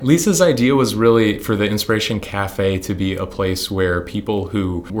Lisa's idea was really for the Inspiration Cafe to be a place where people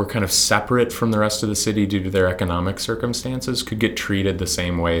who were kind of separate from the rest of the city due to their economic circumstances could get treated the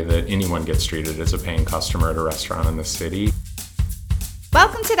same way that anyone gets treated as a paying customer at a restaurant in the city.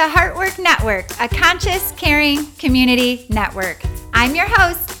 Welcome to the Heartwork Network, a conscious, caring community network. I'm your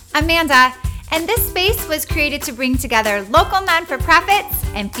host, Amanda, and this space was created to bring together local non-for-profits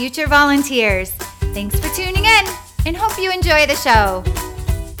and future volunteers. Thanks for tuning in and hope you enjoy the show.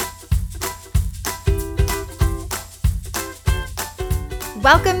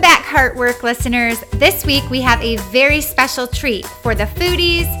 Welcome back, Heartwork listeners. This week we have a very special treat for the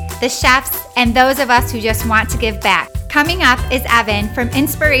foodies, the chefs, and those of us who just want to give back. Coming up is Evan from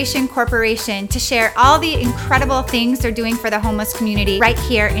Inspiration Corporation to share all the incredible things they're doing for the homeless community right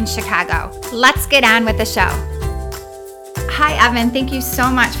here in Chicago. Let's get on with the show. Hi, Evan. Thank you so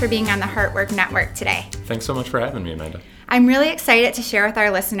much for being on the Heartwork Network today. Thanks so much for having me, Amanda. I'm really excited to share with our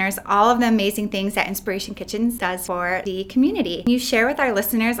listeners all of the amazing things that Inspiration Kitchens does for the community. Can you share with our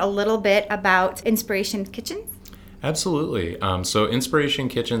listeners a little bit about Inspiration Kitchens? Absolutely. So Inspiration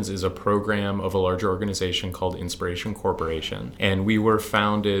Kitchens is a program of a larger organization called Inspiration Corporation. And we were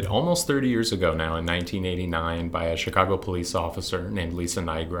founded almost 30 years ago now in 1989 by a Chicago police officer named Lisa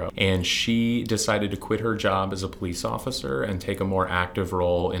Nigro. And she decided to quit her job as a police officer and take a more active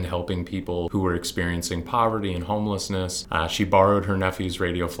role in helping people who were experiencing poverty and homelessness. She borrowed her nephew's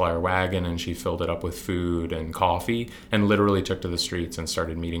radio flyer wagon and she filled it up with food and coffee and literally took to the streets and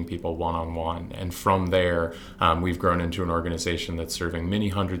started meeting people one-on-one. And from there, we've grown into an organization that's serving many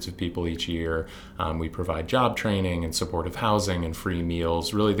hundreds of people each year. We provide job training and supportive housing and free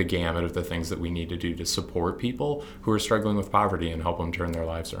meals, really the gamut of the things that we need to do to support people who are struggling with poverty and help them turn their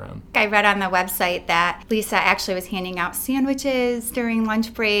lives around. I read on the website that Lisa actually was handing out sandwiches during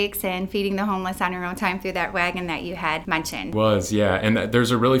lunch breaks and feeding the homeless on her own time through that wagon that you had mentioned. Yeah. And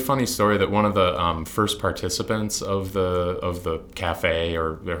there's a really funny story that one of the first participants of the cafe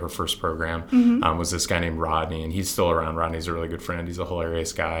or her first program was this guy named Rodney, and he's still around. Rodney's a really good friend. He's a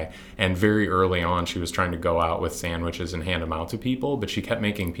hilarious guy. And very early on, she was trying to go out with sandwiches and hand them out to people, but she kept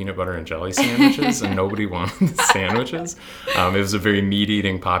making peanut butter and jelly sandwiches, and nobody wanted the sandwiches. It was a very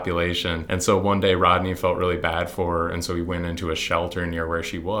meat-eating population. And so one day, Rodney felt really bad for her, and so he went into a shelter near where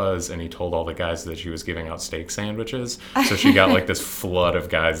she was, and he told all the guys that she was giving out steak sandwiches. So she got like this flood of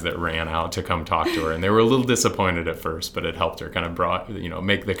guys that ran out to come talk to her, and they were a little disappointed at first, but it helped her kind of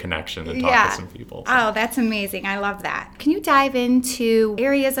make the connection and talk to some people. So. Oh, that's amazing. I love that. Can you dive into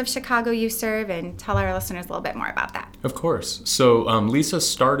areas of Chicago you serve and tell our listeners a little bit more about that? Of course. So Lisa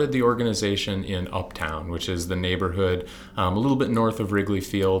started the organization in Uptown, which is the neighborhood a little bit north of Wrigley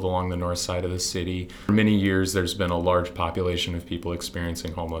Field along the north side of the city. For many years, there's been a large population of people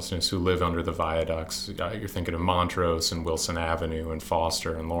experiencing homelessness who live under the viaducts. You're thinking of Montrose and Wilson Avenue and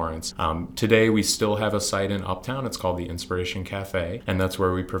Foster and Lawrence. Today, we still have a site in Uptown. It's called the Inspiration Cafe, and that's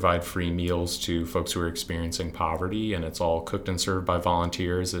where we provide free meals to folks who are experiencing poverty, and it's all cooked and served by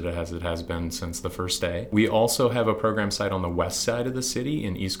volunteers as it has been since the first day. We also have a program site on the west side of the city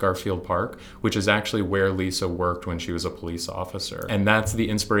in East Garfield Park, which is actually where Lisa worked when she was a police officer. And that's the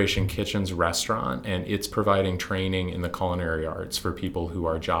Inspiration Kitchens restaurant, and it's providing training in the culinary arts for people who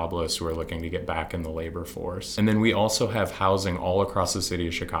are jobless, who are looking to get back in the labor force. And then we also have housing all across the city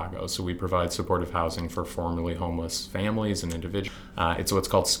of Chicago. So we provide supportive housing for formerly homeless families and individuals. It's what's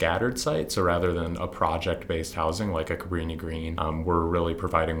called scattered sites, so rather than a project-based housing like a Cabrini Green, we're really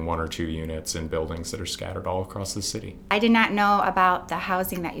providing 1 or 2 units in buildings that are scattered all across the city. I did not know about the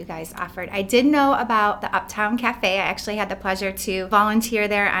housing that you guys offered. I did know about the Uptown Cafe. I actually had the pleasure to volunteer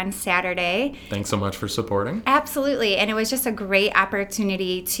there on Saturday. Thanks so much for supporting. Absolutely. And it was just a great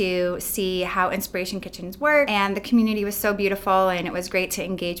opportunity to see how Inspiration Kitchens work. And the community was so beautiful, and it was great to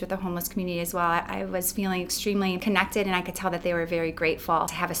engage with the homeless community as well. I was feeling extremely connected, and I could tell that they were very grateful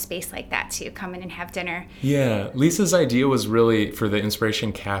to have a space like that to come in and have dinner. Yeah, Lisa's idea was really for the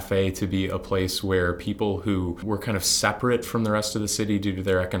Inspiration Cafe to be a place where people who were kind of separate from the rest of the city due to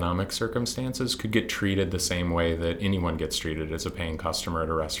their economic circumstances could get treated the same way that anyone gets treated as a paying customer at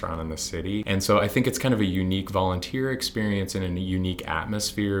a restaurant in the city. And so I think it's kind of a unique volunteer experience and a unique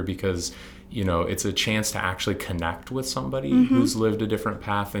atmosphere because it's a chance to actually connect with somebody who's lived a different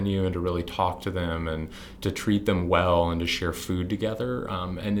path than you and to really talk to them and to treat them well and to share food together.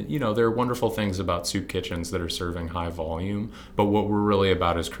 There are wonderful things about soup kitchens that are serving high volume, but what we're really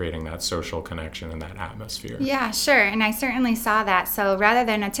about is creating that social connection and that atmosphere. Yeah, sure. And I certainly saw that. So rather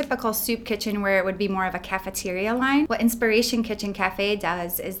than a typical soup kitchen where it would be more of a cafeteria line, what Inspiration Kitchen Cafe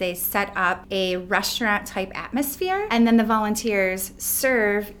does is they set up a restaurant type atmosphere, and then the volunteers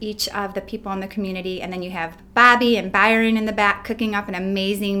serve each of the people in the community, and then you have Bobby and Byron in the back cooking up an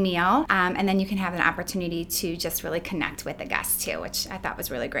amazing meal. And then you can have an opportunity to just really connect with the guests too, which I thought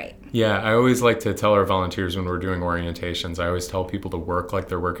was really great. Yeah, I always like to tell our volunteers when we're doing orientations, I always tell people to work like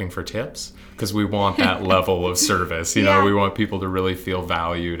they're working for tips, because we want that level of service. You know, we want people to really feel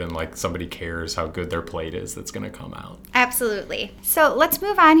valued and like somebody cares how good their plate is that's going to come out. Absolutely. So let's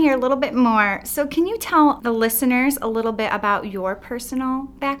move on here a little bit more. So can you tell the listeners a little bit about your personal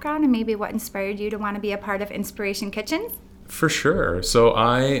background and maybe what inspired you to want to be a part of Inspiration Kitchens? For sure. So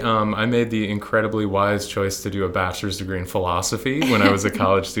I made the incredibly wise choice to do a bachelor's degree in philosophy when I was a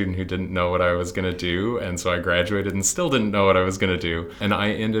college student who didn't know what I was going to do. And so I graduated and still didn't know what I was going to do. And I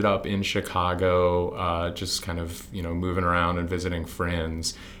ended up in Chicago, just kind of, moving around and visiting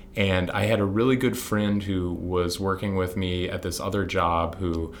friends. And I had a really good friend who was working with me at this other job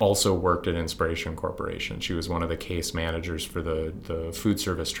who also worked at Inspiration Corporation. She was one of the case managers for the food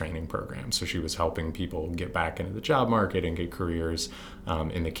service training program. So she was helping people get back into the job market and get careers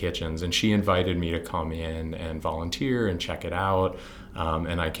in the kitchens. And she invited me to come in and volunteer and check it out.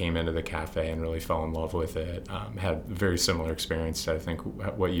 And I came into the cafe and really fell in love with it. Had a very similar experience to, I think,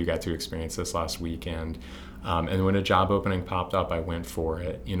 what you got to experience this last weekend. And when a job opening popped up, I went for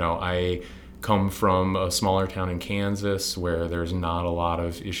it. I come from a smaller town in Kansas where there's not a lot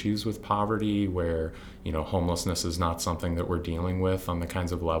of issues with poverty, where homelessness is not something that we're dealing with on the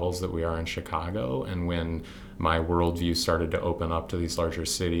kinds of levels that we are in Chicago. And when my worldview started to open up to these larger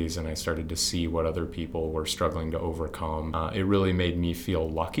cities and I started to see what other people were struggling to overcome, it really made me feel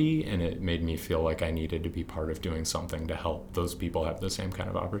lucky, and it made me feel like I needed to be part of doing something to help those people have the same kind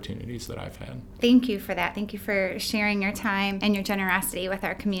of opportunities that I've had. Thank you for that. Thank you for sharing your time and your generosity with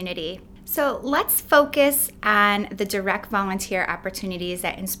our community. So let's focus on the direct volunteer opportunities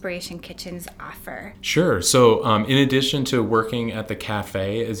that Inspiration Kitchens offer. Sure. So in addition to working at the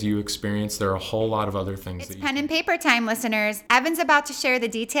cafe, as you experienced, there are a whole lot of other things. It's pen and paper time, listeners. Evan's about to share the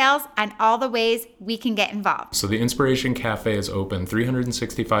details on all the ways we can get involved. So the Inspiration Cafe is open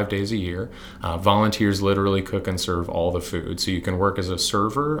 365 days a year. Volunteers literally cook and serve all the food. So you can work as a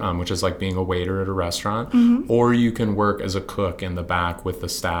server, which is like being a waiter at a restaurant, or you can work as a cook in the back with the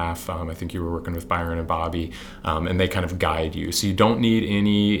staff. I think you were working with Byron and Bobby, and they kind of guide you. So you don't need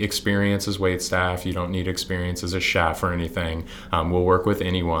any experience as wait staff. You don't need experience as a chef or anything. We'll work with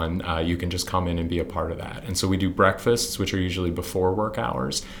anyone. You can just come in and be a part of that. And so we do breakfasts, which are usually before work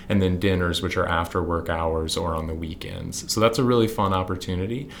hours, and then dinners, which are after work hours or on the weekends. So that's a really fun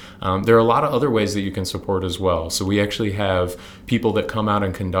opportunity. There are a lot of other ways that you can support as well. So we actually have people that come out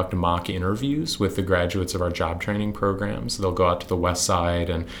and conduct mock interviews with the graduates of our job training programs. They'll go out to the West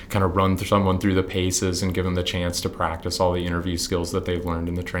Side and kind of run someone through the paces and give them the chance to practice all the interview skills that they've learned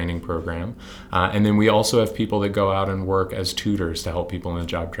in the training program. And then we also have people that go out and work as tutors to help people in the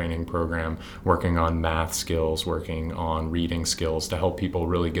job training program, working on math skills, working on reading skills to help people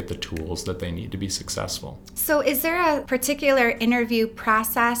really get the tools that they need to be successful. So is there a particular interview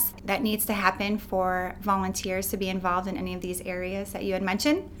process that needs to happen for volunteers to be involved in any of these areas that you had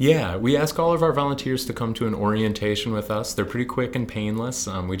mentioned? Yeah, we ask all of our volunteers to come to an orientation with us. They're pretty quick and painless.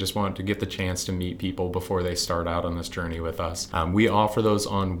 We just want to get the chance to meet people before they start out on this journey with us. We offer those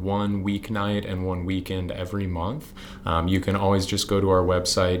on one weeknight and one weekend every month. You can always just go to our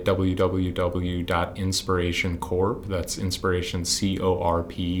website, www.inspirationcorp, that's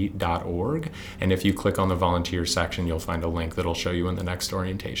inspirationcorp.org. And if you click on the volunteer section, you'll find a link that'll show you when the next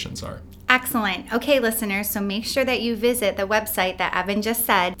orientations are. Excellent. Okay, listeners, so make sure that you visit the website that Evan just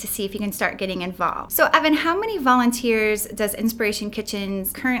said to see if you can start getting involved. So Evan, how many volunteers does Inspiration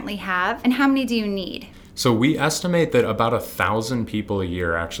Kitchens currently have, and how many do you need? So we estimate that about 1,000 people a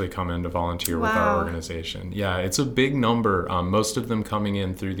year actually come in to volunteer with our organization. Yeah, it's a big number, most of them coming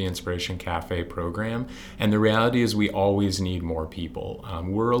in through the Inspiration Cafe program. And the reality is we always need more people.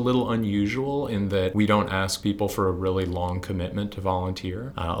 We're a little unusual in that we don't ask people for a really long commitment to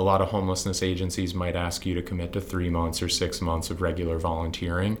volunteer. A lot of homelessness agencies might ask you to commit to 3 months or 6 months of regular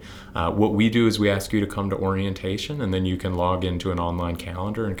volunteering. What we do is we ask you to come to orientation, and then you can log into an online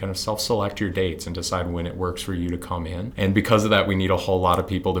calendar and kind of self-select your dates and decide when it works for you to come in. And because of that, we need a whole lot of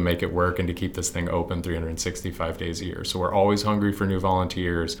people to make it work and to keep this thing open 365 days a year. So we're always hungry for new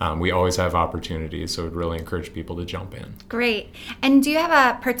volunteers. We always have opportunities, so we'd really encourage people to jump in. Great. And do you have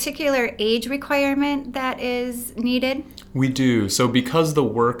a particular age requirement that is needed? We do. So because the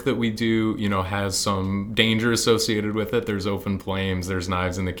work that we do, has some danger associated with it, there's open flames, there's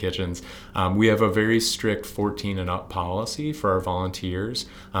knives in the kitchens. We have a very strict 14 and up policy for our volunteers.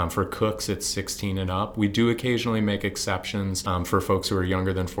 For cooks, it's 16 and up. We do occasionally make exceptions for folks who are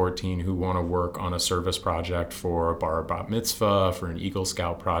younger than 14 who want to work on a service project for a bar bat mitzvah, for an Eagle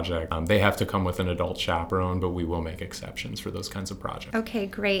Scout project. They have to come with an adult chaperone, but we will make exceptions for those kinds of projects. Okay,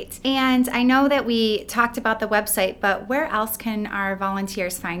 great. And I know that we talked about the website, but where else can our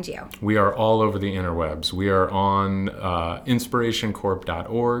volunteers find you? We are all over the interwebs. We are on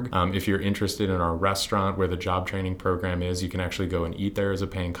inspirationcorp.org. If you're interested in our restaurant where the job training program is, you can actually go and eat there as a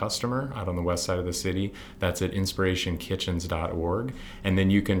paying customer out on the west side of the city. That's at inspirationkitchens.org. And then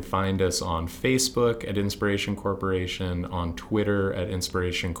you can find us on Facebook at Inspiration Corporation, on Twitter at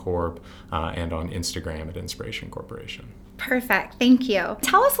Inspiration Corp, and on Instagram at Inspiration Corporation. Perfect. Thank you.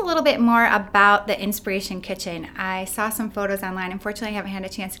 Tell us a little bit more about the Inspiration Kitchen. I saw some photos online. Unfortunately, I haven't had a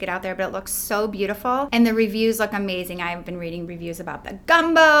chance to get out there, but it looks so beautiful. And the reviews look amazing. I've been reading reviews about the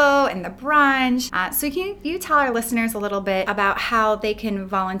gumbo and the brunch. So can you tell our listeners a little bit about how they can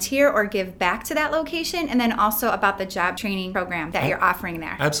volunteer or give back to that location? And then also about the job training program that you're offering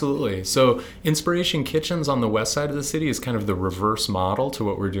there. Absolutely. So Inspiration Kitchens on the west side of the city is kind of the reverse model to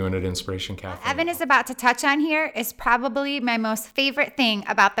what we're doing at Inspiration Cafe. Evan is about to touch on here is probably my most favorite thing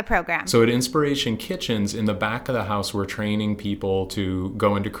about the program. So at Inspiration Kitchens, in the back of the house, we're training people to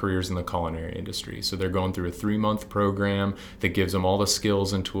go into careers in the culinary industry. So they're going through a 3-month program that gives them all the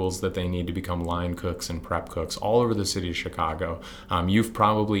skills and tools that they need to become line cooks and prep cooks all over the city of Chicago. You've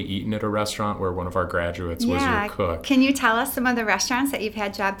probably eaten at a restaurant where one of our graduates was your cook. Can you tell us some of the restaurants that you've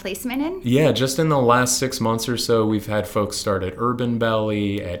had job placement in? Yeah, just in the last 6 months or so, we've had folks start at Urban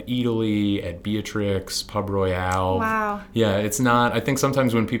Belly, at Italy, at Beatrix, Pub Royale. Wow. Yeah, it's not, I think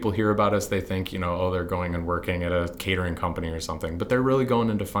sometimes when people hear about us, they think, they're going and working at a catering company or something, but they're really going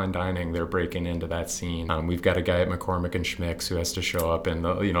into fine dining. They're breaking into that scene. We've got a guy at McCormick and Schmick's who has to show up in,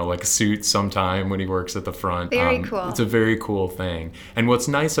 like a suit sometime when he works at the front. Very cool. It's a very cool thing. And what's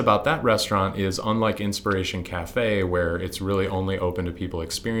nice about that restaurant is, unlike Inspiration Cafe, where it's really only open to people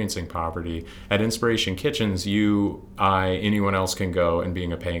experiencing poverty, at Inspiration Kitchens, anyone else can go and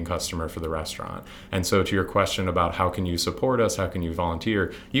being a paying customer for the restaurant. And so to your question about how can you support us, how can you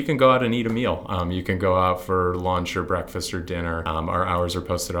volunteer, you can go out and eat a meal. You can go out for lunch or breakfast or dinner. Our hours are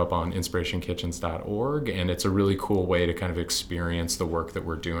posted up on inspirationkitchens.org, and it's a really cool way to kind of experience the work that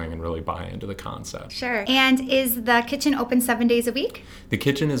we're doing and really buy into the concept. Sure. And is the kitchen open 7 days a week? The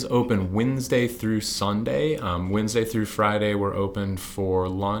kitchen is open Wednesday through Sunday. Wednesday through Friday, we're open for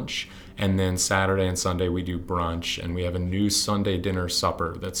lunch. And then Saturday and Sunday we do brunch, and we have a new Sunday dinner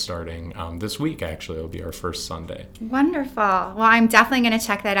supper that's starting this week, actually. It'll be our first Sunday. Wonderful. Well, I'm definitely going to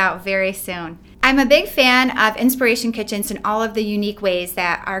check that out very soon. I'm a big fan of Inspiration Kitchens and all of the unique ways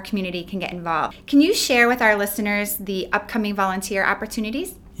that our community can get involved. Can you share with our listeners the upcoming volunteer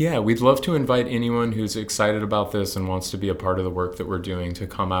opportunities? Yeah, we'd love to invite anyone who's excited about this and wants to be a part of the work that we're doing to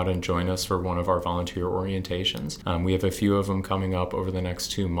come out and join us for one of our volunteer orientations. We have a few of them coming up over the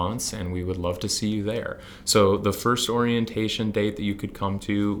next 2 months, and we would love to see you there. So the first orientation date that you could come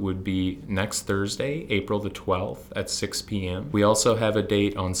to would be next Thursday, April the 12th at 6 p.m. We also have a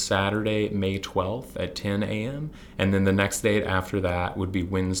date on Saturday, May 12th at 10 a.m. And then the next date after that would be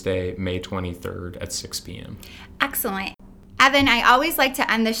Wednesday, May 23rd at 6 p.m. Excellent. Evan, I always like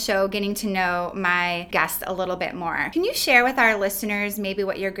to end the show getting to know my guest a little bit more. Can you share with our listeners maybe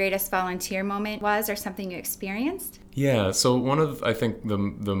what your greatest volunteer moment was or something you experienced? Yeah, so one of, I think, the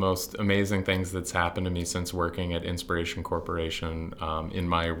most amazing things that's happened to me since working at Inspiration Corporation, in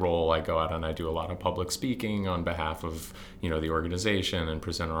my role, I go out and I do a lot of public speaking on behalf of, the organization and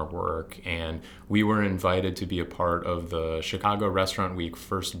present our work. And we were invited to be a part of the Chicago Restaurant Week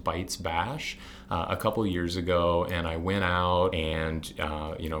First Bites Bash a couple years ago. And I went out and,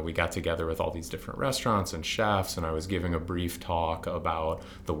 we got together with all these different restaurants and chefs, and I was giving a brief talk about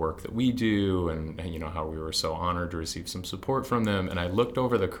the work that we do and how we were so honored to receive some support from them. And I looked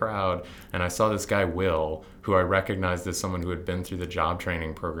over the crowd and I saw this guy, Will, who I recognized as someone who had been through the job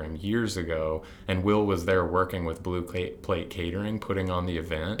training program years ago. And Will was there working with Blue Plate Catering, putting on the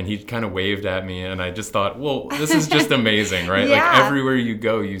event. And he kind of waved at me, and I just thought, well, this is just amazing, right? Yeah. Like everywhere you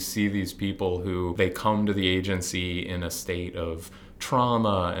go, you see these people who they come to the agency in a state of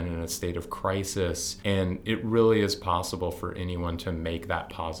trauma and in a state of crisis. And it really is possible for anyone to make that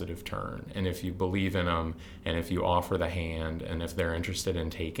positive turn. And if you believe in them, and if you offer the hand, and if they're interested in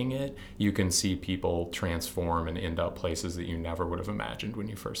taking it, you can see people transform and end up places that you never would have imagined when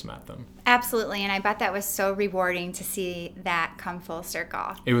you first met them. Absolutely. And I bet that was so rewarding to see that come full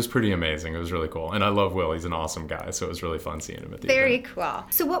circle. It was pretty amazing. It was really cool. And I love Will. He's an awesome guy. So it was really fun seeing him at the Very event. cool.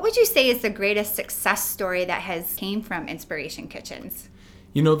 So what would you say is the greatest success story that has came from Inspiration Kitchens?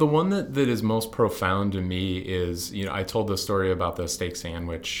 You know, the one that is most profound to me is, I told the story about the steak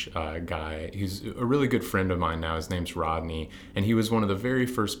sandwich guy. He's a really good friend of mine now. His name's Rodney. And he was one of the very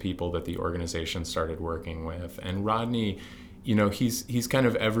first people that the organization started working with. And Rodney, he's kind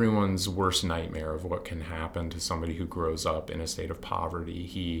of everyone's worst nightmare of what can happen to somebody who grows up in a state of poverty.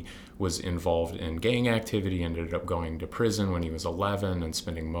 He was involved in gang activity, ended up going to prison when he was 11 and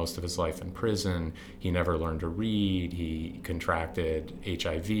spending most of his life in prison. He never learned to read. He contracted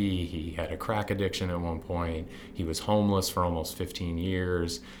HIV. He had a crack addiction at one point. He was homeless for almost 15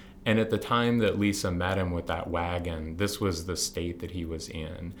 years. And at the time that Lisa met him with that wagon, this was the state that he was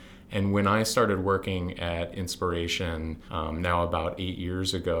in. And when I started working at Inspiration, now about 8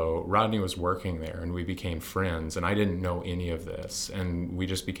 years ago, Rodney was working there and we became friends, and I didn't know any of this. And we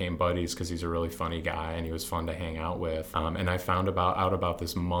just became buddies because he's a really funny guy and he was fun to hang out with. And I found out about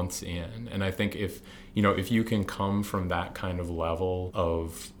this months in. And I think if you can come from that kind of level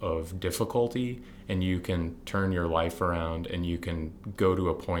of difficulty, and you can turn your life around and you can go to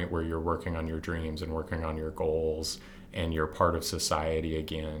a point where you're working on your dreams and working on your goals and you're part of society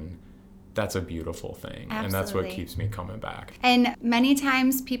again, that's a beautiful thing. Absolutely. And that's what keeps me coming back. And many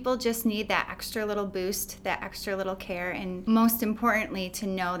times people just need that extra little boost, that extra little care, and most importantly, to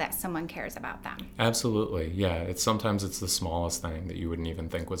know that someone cares about them. Absolutely. Yeah. Sometimes it's the smallest thing that you wouldn't even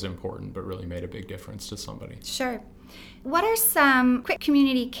think was important, but really made a big difference to somebody. Sure. What are some quick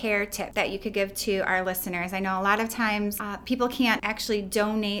community care tips that you could give to our listeners? I know a lot of times people can't actually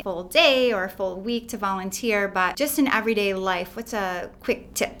donate full day or a full week to volunteer, but just in everyday life, what's a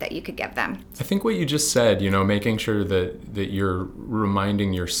quick tip that you could give them? I think what you just said, making sure that you're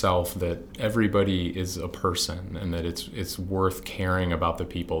reminding yourself that everybody is a person and that it's worth caring about the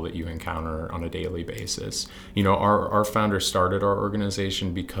people that you encounter on a daily basis. Our founder started our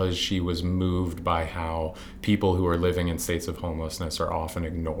organization because she was moved by how people who are living in states of homelessness are often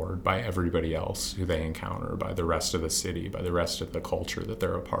ignored by everybody else who they encounter, by the rest of the city, by the rest of the culture that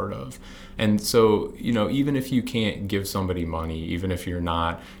they're a part of. And so, even if you can't give somebody money, even if you're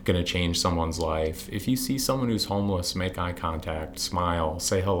not going to change someone's life, if you see someone who's homeless, make eye contact, smile,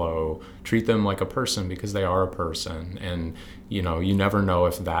 say hello, treat them like a person because they are a person. And you never know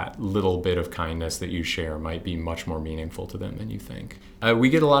if that little bit of kindness that you share might be much more meaningful to them than you think. We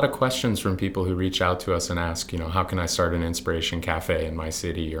get a lot of questions from people who reach out to us and ask, how can I start an Inspiration Cafe in my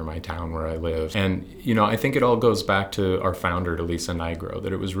city or my town where I live? And, I think it all goes back to our founder, to Lisa Nigro,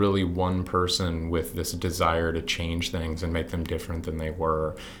 that it was really one person with this desire to change things and make them different than they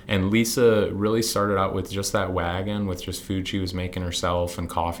were. And Lisa really started out with just that wagon, with just food she was making herself and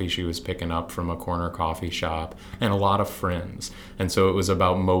coffee she was picking up from a corner coffee shop, and a lot of friends. And so it was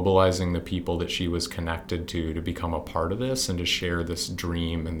about mobilizing the people that she was connected to become a part of this and to share this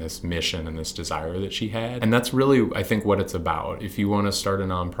dream and this mission and this desire that she had. And that's really, I think, what it's about. If you want to start a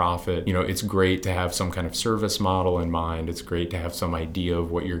nonprofit, it's great to have some kind of service model in mind. It's great to have some idea of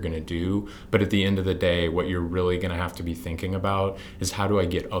what you're going to do. But at the end of the day, what you're really going to have to be thinking about is, how do I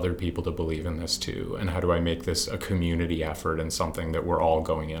get other people to believe in this too? And how do I make this a community effort and something that we're all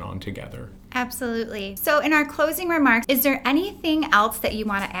going in on together? Absolutely. So in our closing remarks, is there anything else that you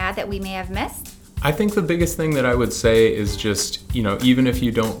want to add that we may have missed? I think the biggest thing that I would say is just, even if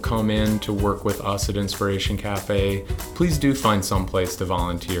you don't come in to work with us at Inspiration Cafe, please do find some place to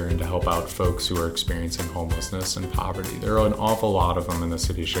volunteer and to help out folks who are experiencing homelessness and poverty. There are an awful lot of them in the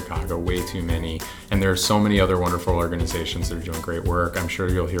city of Chicago, way too many. And there are so many other wonderful organizations that are doing great work. I'm sure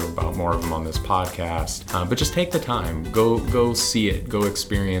you'll hear about more of them on this podcast. But just take the time, go see it, go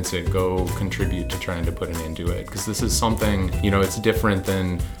experience it, go contribute to trying to put an end to it. Because this is something, it's different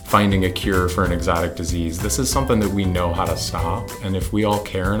than finding a cure for an exotic disease. This is something that we know how to stop, and if we all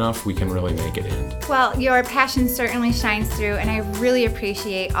care enough, we can really make it end. Well, your passion certainly shines through, and I really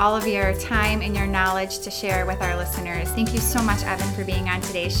appreciate all of your time and your knowledge to share with our listeners. Thank you so much, Evan, for being on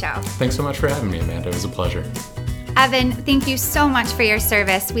today's show. Thanks so much for having me, Amanda. It was a pleasure. Evan, thank you so much for your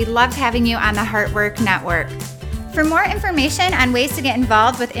service. We loved having you on the Heartwork Network. For more information on ways to get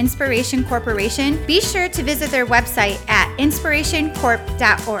involved with Inspiration Corporation, be sure to visit their website at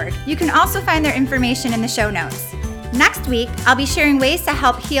inspirationcorp.org. You can also find their information in the show notes. Next week, I'll be sharing ways to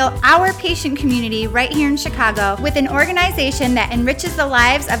help heal our patient community right here in Chicago with an organization that enriches the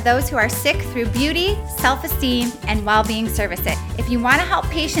lives of those who are sick through beauty, self-esteem, and well-being services. If you want to help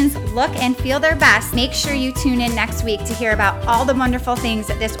patients look and feel their best, make sure you tune in next week to hear about all the wonderful things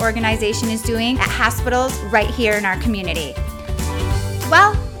that this organization is doing at hospitals right here in our community.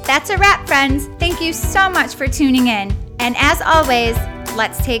 Well, that's a wrap, friends. Thank you so much for tuning in. And as always,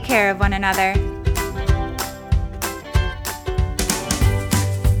 let's take care of one another.